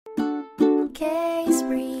case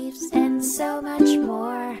briefs, and so much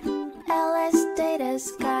more.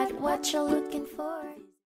 LSData's got what you're looking for.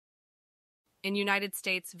 In United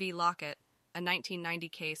States v. Lockett, a 1990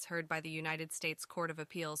 case heard by the United States Court of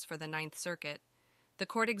Appeals for the Ninth Circuit, the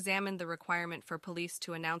court examined the requirement for police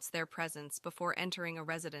to announce their presence before entering a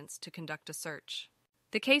residence to conduct a search.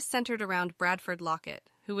 The case centered around Bradford Lockett,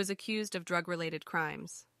 who was accused of drug-related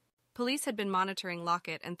crimes. Police had been monitoring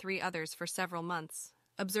Lockett and 3 others for several months,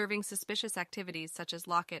 observing suspicious activities such as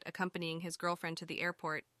Lockett accompanying his girlfriend to the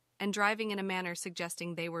airport and driving in a manner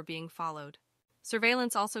suggesting they were being followed.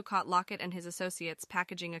 Surveillance also caught Lockett and his associates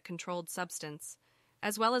packaging a controlled substance,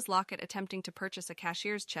 as well as Lockett attempting to purchase a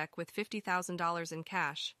cashier's check with $50,000 in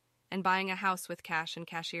cash and buying a house with cash and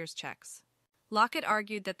cashier's checks. Lockett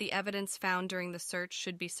argued that the evidence found during the search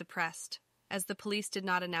should be suppressed, as the police did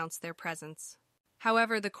not announce their presence.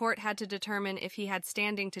 However, the court had to determine if he had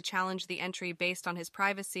standing to challenge the entry based on his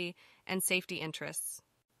privacy and safety interests.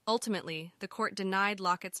 Ultimately, the court denied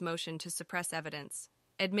Lockett's motion to suppress evidence,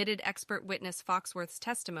 admitted expert witness Foxworth's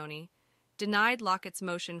testimony, denied Lockett's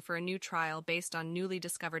motion for a new trial based on newly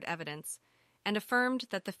discovered evidence, and affirmed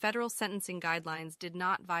that the federal sentencing guidelines did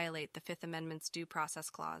not violate the Fifth Amendment's Due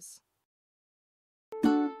Process Clause.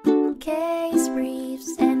 Case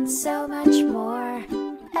briefs, and so much more.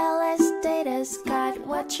 LSData's got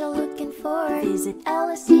what you're looking for. Visit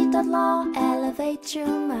lsd.law, elevate your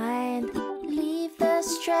mind. Leave the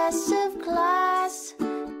stress of class.